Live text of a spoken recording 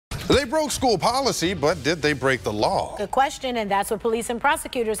They broke school policy, but did they break the law? Good question, and that's what police and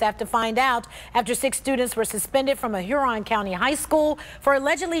prosecutors have to find out after 6 students were suspended from a Huron County high school for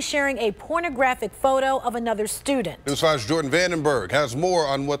allegedly sharing a pornographic photo of another student. News 5's Jordan Vandenberg has more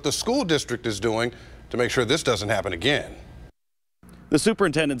on what the school district is doing to make sure this doesn't happen again. The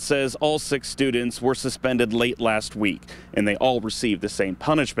superintendent says all 6 students were suspended late last week, and they all received the same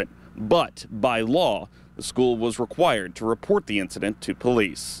punishment. But by law, the school was required to report the incident to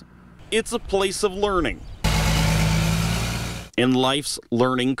police. It's a place of learning in life's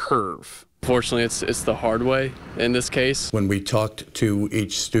learning curve. Fortunately, it's the hard way in this case. When we talked to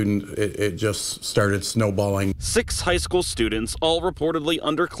each student, it just started snowballing. 6 high school students, all reportedly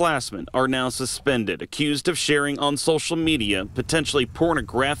underclassmen, are now suspended, accused of sharing on social media potentially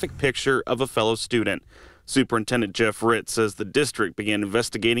pornographic picture of a fellow student. Superintendent Jeff Ritz says the district began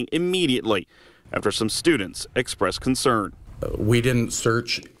investigating immediately after some students expressed concern. We didn't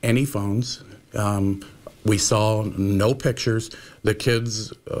search any phones. We saw no pictures. The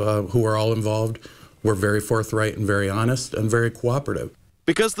kids who were all involved were very forthright and very honest and very cooperative.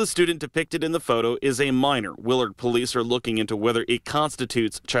 Because the student depicted in the photo is a minor, Willard police are looking into whether it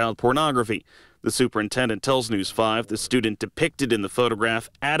constitutes child pornography. The superintendent tells News 5 the student depicted in the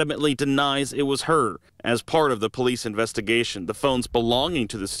photograph adamantly denies it was her. As part of the police investigation, the phones belonging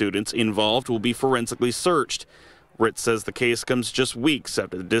to the students involved will be forensically searched. Ritz says the case comes just weeks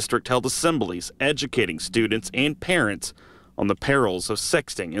after the district held assemblies educating students and parents on the perils of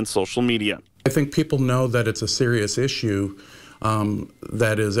sexting and social media. I think people know that it's a serious issue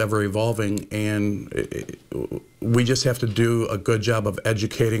that is ever evolving, and we just have to do a good job of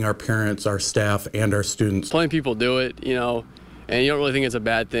educating our parents, our staff, and our students. Plenty of people do it, and you don't really think it's a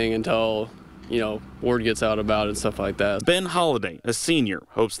bad thing until word gets out about it and stuff like that. Ben Holliday, a senior,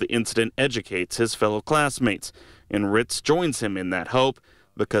 hopes the incident educates his fellow classmates, and Ritz joins him in that hope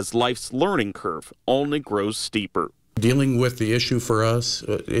because life's learning curve only grows steeper. Dealing with the issue for us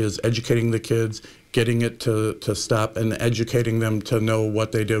is educating the kids, getting it to stop, and educating them to know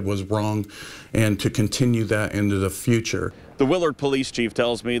what they did was wrong and to continue that into the future. The Willard police chief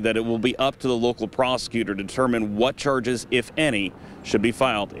tells me that it will be up to the local prosecutor to determine what charges, if any, should be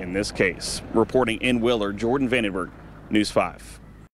filed in this case. Reporting in Willard, Jordan Vandenberg, News 5.